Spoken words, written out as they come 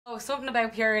Oh, something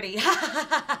about purity.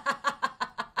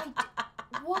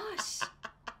 What?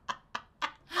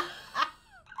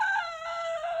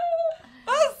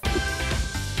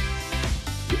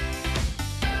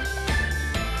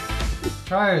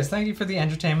 Triers, thank you for the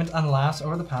entertainment and laughs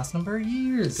over the past number of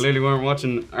years. Clearly weren't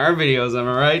watching our videos, am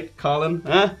I right, Colin?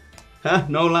 Huh? Huh?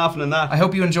 No laughing in that. I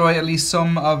hope you enjoy at least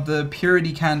some of the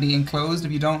purity candy enclosed.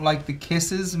 If you don't like the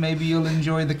kisses, maybe you'll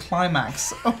enjoy the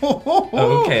climax.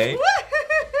 Okay.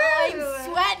 I'm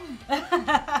sweating.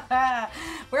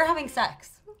 We're having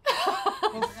sex.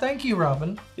 Well, thank you,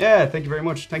 Robyn. Yeah, thank you very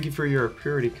much. Thank you for your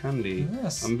purity candy.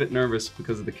 Yes. I'm a bit nervous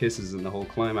because of the kisses and the whole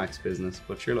climax business,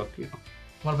 but sure, look, you know.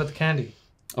 What about the candy?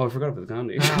 Oh, I forgot about the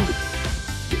candy.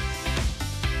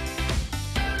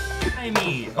 I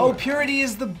mean, Oh, Purity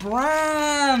is the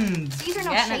brand! These are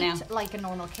not Getting it shaped like a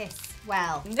normal kiss.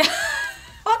 Well,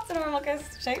 What's a normal kiss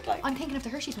shaped like? I'm thinking of the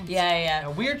Hershey's ones. Yeah. A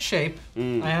weird shape.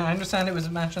 I understand it was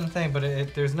a match on the thing, but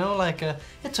there's no like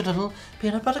it's a little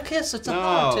peanut butter kiss, it's a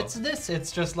heart, it's this.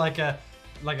 It's just like a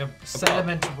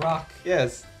sediment rock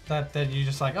Yes. that you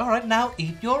just like, alright, now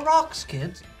eat your rocks,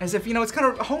 kid. As if, you know, it's kind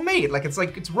of homemade. Like,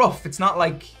 it's rough. It's not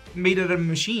like made out of a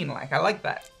machine. Like, I like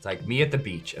that. it's like me at the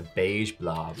beach, a beige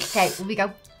blob. Okay, will we go?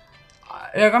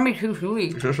 They're gonna be too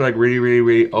sweet. It's just like really, really,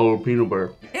 really old peanut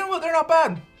butter. You know what? They're not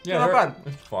bad. They're not bad.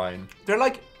 It's fine. They're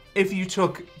like if you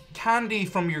took candy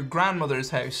from your grandmother's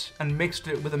house and mixed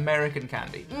it with American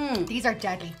candy. These are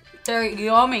deadly. They're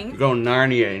yummy. You go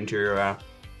Narnia into your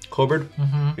cupboard,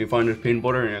 you find this peanut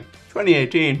butter, and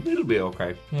 2018, it'll be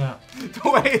okay. Yeah. The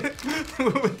way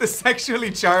with the sexually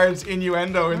charged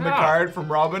innuendo in the card from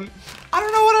Robyn. I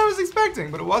don't know what I was expecting,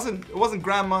 but it wasn't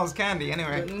grandma's candy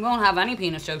anyway. We won't have any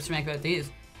penis jokes to make about these.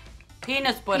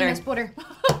 Penis butter. Penis butter.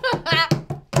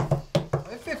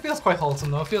 It feels quite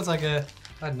wholesome though. It feels like a,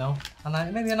 I don't know,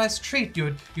 maybe a nice treat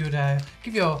you'd give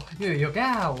your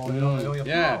gal or your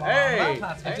Yeah, pal or hey,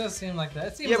 that. It does seem like that.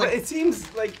 It seems Yeah, like but it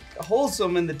seems like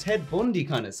wholesome in the Ted Bundy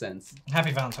kind of sense.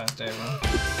 Happy Valentine's Day, everyone.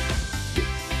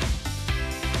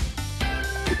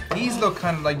 These look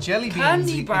kind of like jelly beans,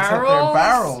 Candy except they're barrels?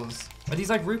 barrels. Are these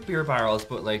like root beer barrels,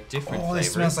 but like different Oh, flavors?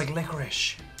 this smells like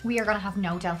licorice. We are gonna have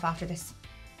no Delph after this.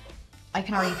 I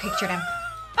can already picture them.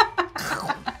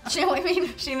 Do you know what I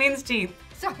mean? She means teeth.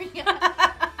 Sorry.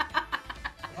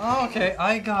 Oh, okay,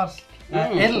 I got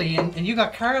Italy and you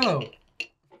got Carlo.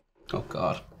 Oh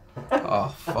God. Oh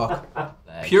fuck.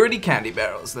 Purity candy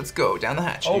barrels. Let's go down the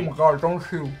hatch. Oh my God! Don't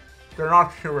chew. They're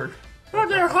not chewered. Oh,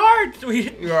 they're hard,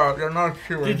 sweet. Yeah, they're not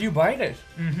chewered. Did you bite it?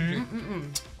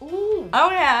 Ooh.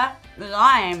 Oh yeah.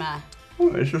 Lime. Oh,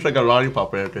 it's just like a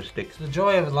lollipop without the sticks. The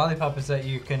joy of a lollipop is that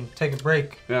you can take a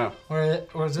break. Yeah.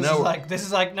 Whereas this No.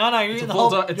 is like no, you're eating the full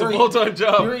whole. time- it's a full-time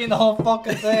job. You're eating the whole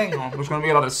fucking thing. Oh, there's gonna be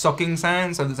a lot of sucking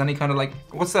sounds. So there's any kind of like,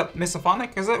 what's that,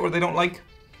 misophonic? Is it where they don't like?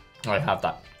 I have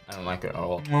that. I don't like it at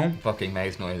all. No? Fucking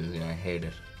mouse noises, I hate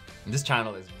it. And this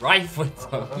channel is rife with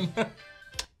them.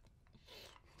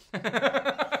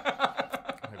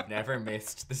 I've never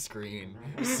missed the screen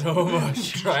so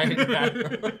much trying that.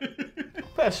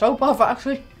 Bit of soap off it,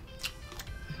 actually.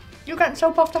 You getting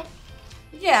soap off that?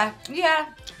 Yeah.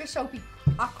 Bit soapy.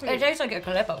 It tastes like a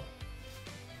Calippo.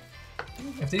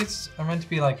 If these are meant to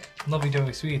be like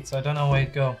lovey-dovey sweets, I don't know where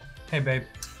you'd go. Hey babe,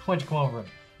 why don't you come over?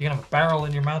 You can have a barrel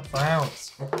in your mouth for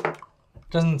hours.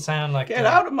 Doesn't sound like Get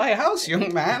out of my house,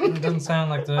 young man. It doesn't sound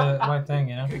like the right thing,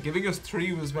 you know. Okay, giving us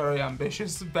 3 was very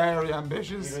ambitious. Very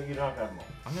ambitious. I'm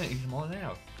gonna eat them all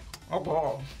now. Oh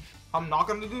God. I'm not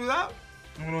gonna do that.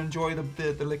 I'm gonna enjoy the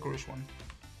licorice one.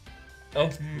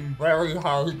 It's very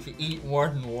hard to eat more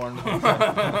than one.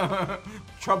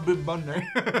 Chubby bunny.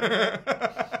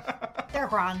 They're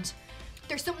grand.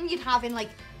 There's something you'd have in like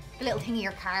a little thing in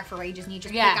your car for ages and you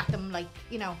just Yeah. pick at them like,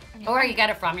 you know. Or you get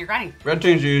it from your granny. Red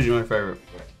things are usually my favorite.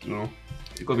 You know,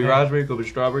 it could be raspberry, it could be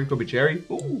strawberry, it could be cherry.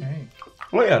 Ooh. Hey.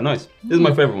 Oh yeah, nice. This is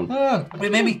my favorite one.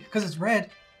 Wait, maybe because it's red.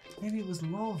 Maybe it was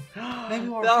love. Maybe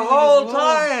what we're The feeling whole is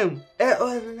love. time, it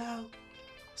was love.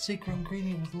 Secret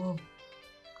ingredient was love.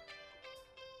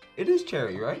 It is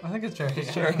cherry, right? I think it's cherry.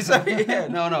 It's cherry. Sorry, yeah.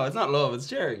 No, it's not love. It's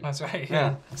cherry. That's right.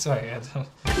 Yeah. Sorry. Yeah.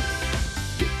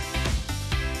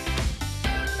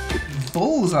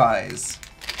 Bullseyes.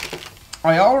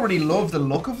 I already love the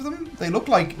look of them. They look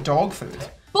like dog food.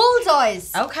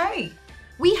 Bullseyes! Okay.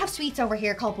 We have sweets over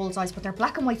here called bullseyes, but they're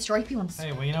black and white stripy ones.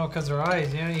 Hey, well, you know, because they're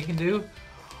eyes, you know, you can do.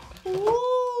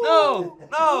 No,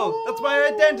 that's my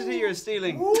identity you're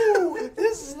stealing. Ooh,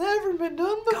 this has never been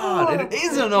done before. God, it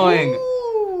is annoying.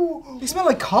 Ooh. They smell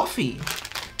like coffee.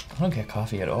 I don't get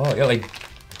coffee at all. I got like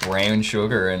brown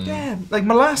sugar and Yeah, like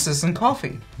molasses and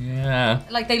coffee. yeah.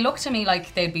 Like they look to me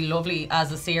like they'd be lovely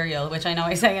as a cereal, which I know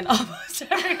I say in almost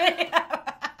every video.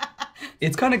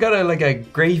 It's kind of got a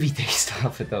gravy taste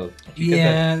off it though.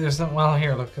 Yeah, there's no. Well,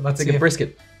 here, look. Let's It's see like a if-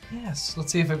 brisket. Yes,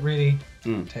 let's see if it really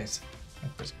tastes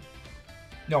like brisket.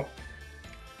 No.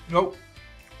 Nope.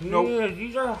 Nope. Ew,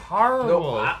 these are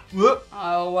horrible. Nope.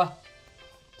 Oh.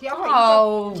 Do you ever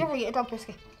Oh. eat a dog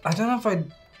biscuit? I don't know if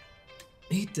I'd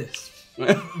eat this.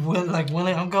 when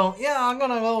I'm going, yeah, I'm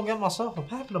gonna go get myself a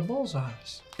packet of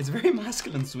bullseyes. It's very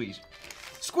masculine sweet.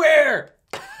 Square!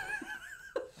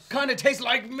 Kind of tastes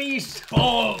like meat.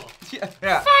 Bull.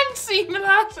 Yeah. Fancy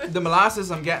molasses. The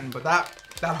molasses I'm getting, but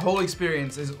that whole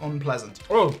experience is unpleasant.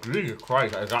 Oh, Jesus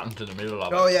Christ, I got into the middle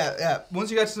of it. Oh yeah. Once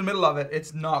you get to the middle of it,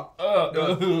 it's not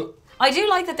good. I do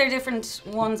like that they're different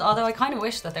ones, although I kind of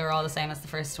wish that they were all the same as the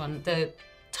first one. The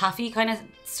taffy kind of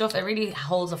stuff, it really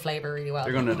holds a flavour really well.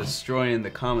 They're gonna destroy in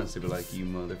the comments. They'll be like, "You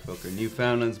motherfucker,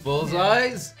 Newfoundland's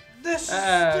bullseyes." This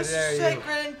there is you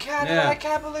sacred and Canada. Yeah. I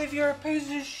can't believe you're a piece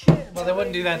of shit. Well, they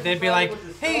wouldn't do that. They'd be like,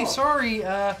 hey, sorry,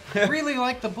 really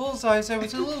like the bullseyes. I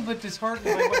was a little bit disheartened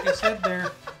by what you said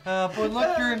there. But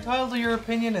look, you're entitled to your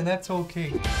opinion, and that's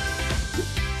okay.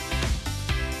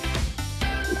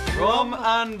 Rum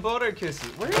and butter kisses.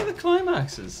 Where are the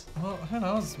climaxes? Well, who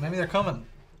knows? Maybe they're coming.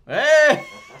 Hey!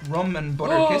 Rum and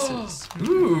butter kisses.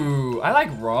 Ooh, I like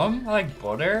rum. I like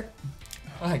butter.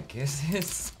 I like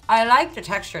kisses. I like the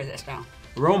texture of this now.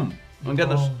 Rum. I'm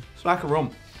getting a Rum. slack of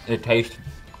rum. It tastes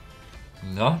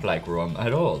not like rum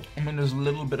at all. I mean, there's a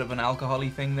little bit of an alcohol-y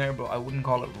thing there, but I wouldn't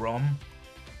call it rum.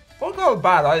 I wouldn't call it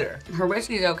bad either. Her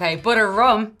whiskey's okay, but her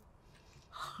rum.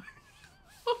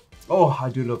 Oh, I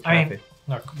do love I coffee. mean,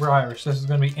 look, we're Irish. This is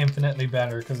going to be infinitely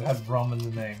better because it has rum in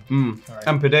the name. Alright.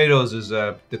 And potatoes is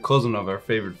the cousin of our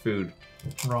favorite food.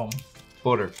 Rum.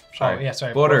 Butter. Sorry. Oh, yeah,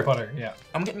 sorry. Butter. Butter, yeah.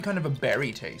 I'm getting kind of a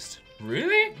berry taste.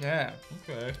 Really? Yeah.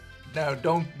 Okay. Now,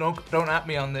 don't at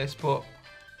me on this, but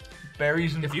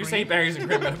berries and If you cream. say berries and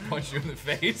cream, I'm gonna punch you in the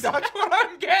face. That's what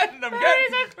I'm getting. I'm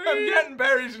getting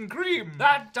berries and cream.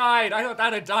 That died. I thought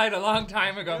that had died a long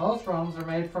time ago. Most rums are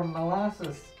made from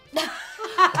molasses.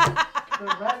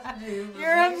 The residue.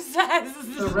 You're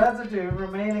obsessed. The residue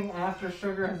remaining after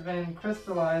sugar has been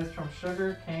crystallized from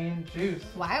sugar cane juice.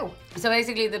 Wow. So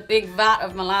basically the big vat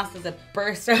of molasses that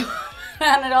burst out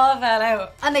and it all fell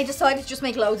out. And they decided to just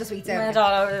make loads of sweets out of Went it.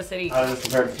 all over the city. I just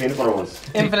compared to peanut butter ones.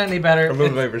 Infinitely better. I'm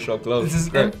looking for shot gloves. This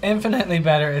is infinitely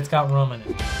better. It's got rum in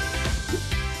it.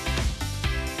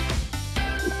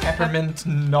 Peppermint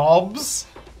knobs?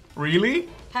 Really?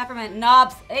 Peppermint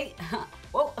knobs. Hey.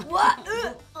 Whoa.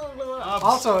 What?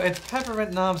 Also, it's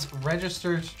Peppermint Knobs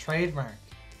registered trademark.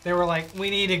 They were like, we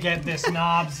need to get this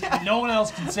knobs. No one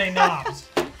else can say knobs.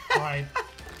 Right?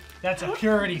 That's a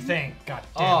purity thing. God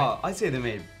damn it. Oh, I'd say they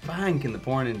made bank in the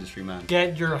porn industry, man.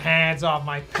 Get your hands off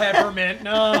my peppermint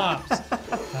knobs.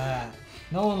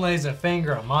 No one lays a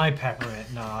finger on my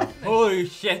peppermint knob. Holy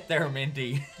shit, they're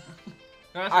minty.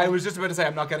 I was just about to say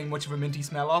I'm not getting much of a minty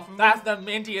smell off of them. That's the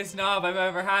mintiest knob I've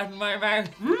ever had in my mouth.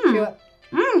 Do it.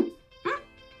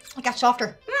 It got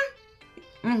softer.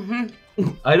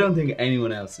 I don't think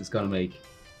anyone else is gonna make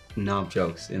knob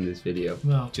jokes in this video.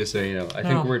 No. Just so you know. I No.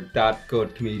 think we're that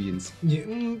good comedians.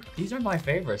 These are my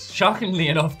favorites. Shockingly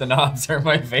enough, the knobs are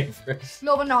my favorites.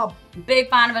 Love a knob. Big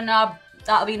fan of a knob.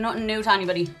 That'll be nothing new to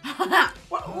anybody.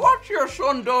 What's your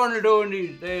son Donald doing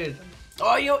these days?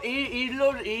 Oh,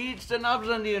 he eats the knobs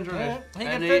on the internet. He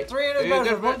can fit 3 in his mouth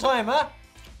at one time, huh?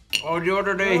 Oh, the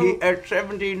other day he ate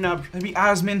 17 knobs. It'd be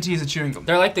as minty as a chewing gum.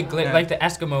 They're like the Yeah. like the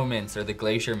Eskimo mints or the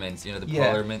glacier mints, you know, the Yeah.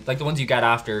 polar mint, like the ones you get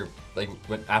after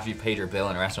after you paid your bill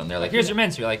in a restaurant. They're like, here's your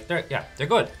mints. You're like, they're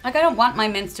good. Like, I don't want my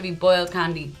mints to be boiled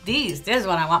candy. This is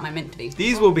what I want my mint to be.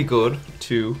 These will be good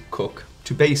to cook,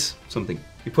 to base something.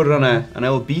 You put it on an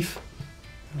old beef,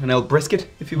 an old brisket,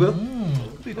 if you will.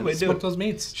 Could be a good way to do Smoke it. those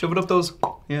meats. Shove it up those,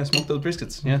 smoke those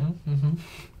briskets. Yeah.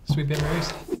 Sweet bit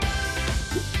berries.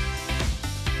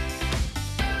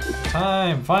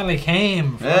 Time finally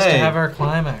came for us to Hey. have our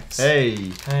climax. Hey,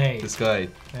 Hey. this guy.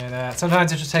 And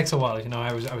sometimes it just takes a while, you know. I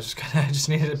just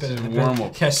needed a bit of warm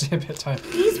up. Yeah, just a bit of time.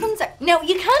 These ones are... No,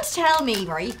 you can't tell me,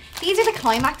 right? These are the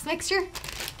climax mixture.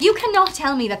 You cannot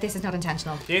tell me that this is not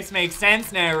intentional. This makes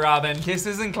sense now, Robyn.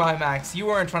 Kisses and climax. You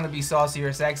weren't trying to be saucy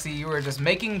or sexy. You were just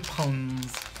making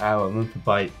puns. Ow, I'm going to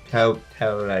bite.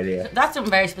 Terrible idea. That's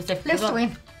something very specific. as well.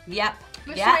 Listerine. Yep.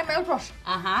 Listerine mouthwash.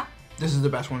 Uh-huh. This is the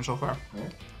best one so far.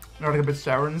 Not like a bit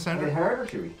sour in the center. hard or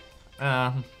chewy?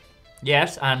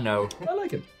 Yes and no. I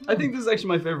like it. I think this is actually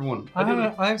my favorite one. I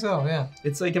think so, yeah.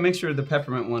 It's like a mixture of the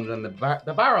peppermint ones and the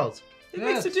barrels. It Yes.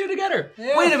 makes the two together.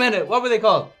 Yes. Wait a minute, what were they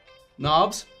called?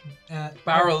 Knobs?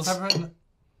 Barrels. Peppermint-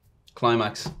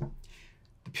 Climax.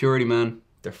 The purity, man.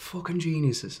 They're fucking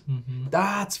geniuses.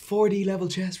 That's 4D level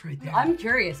chess right there. I'm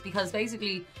curious because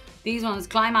basically These ones,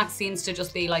 climax seems to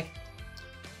just be like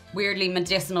weirdly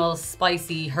medicinal,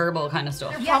 spicy, herbal kind of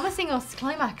stuff. They're promising us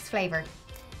climax flavour.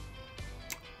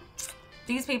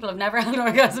 These people have never had an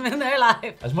orgasm in their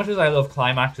life. As much as I love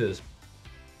climaxes,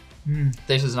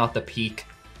 this is not the peak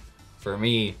for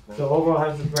me. So overall, how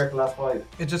does it compare to the last 5?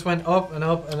 It just went up and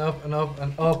up and up and up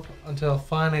and up until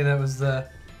finally there was the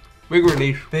Big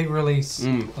relief. big release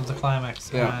of the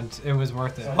climax, Yeah. and it was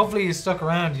worth it. Hopefully you stuck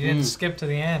around. You didn't skip to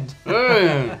the end.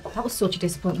 That was such a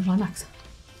disappointing climax.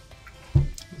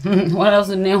 What else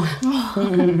is new?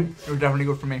 It was definitely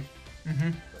good for me.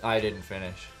 I didn't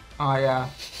finish. Oh yeah.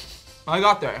 I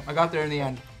got there. I got there in the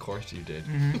end. Of course you did.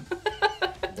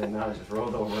 Then now it just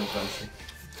rolled over in fancy.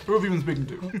 Who have you been speaking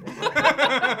to?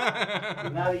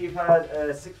 Now that you've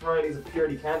had 6 varieties of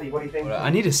purity candy, what do you think? I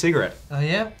need a cigarette. Oh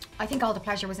yeah. I think all the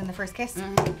pleasure was in the first kiss.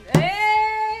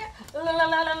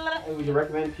 Would you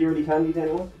recommend purity candy to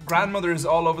anyone? Grandmothers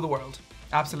all over the world.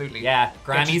 Absolutely. Yeah,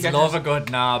 grannies Get love yours- a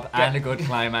good knob and a good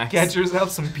climax. Get yourself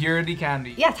some purity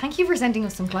candy. Yeah, thank you for sending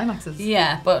us some climaxes.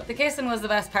 Yeah, but the kissing was the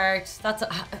best part. That's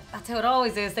how it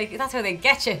always is. That's how they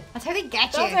get you. That's how they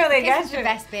get you. That's how they This get is the you.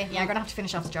 best bit. Yeah, we're gonna have to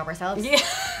finish off the job ourselves. Yeah.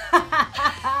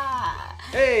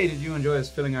 Hey, did you enjoy us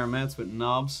filling our mouths with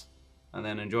knobs and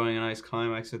then enjoying a nice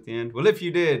climax at the end? Well, if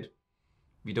you did,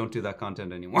 we don't do that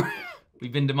content anymore.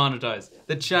 We've been demonetized.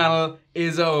 The channel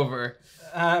is over.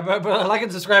 But like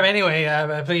and subscribe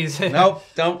anyway, please. Nope,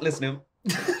 don't listen to him.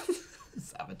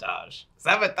 Sabotage.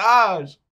 Sabotage.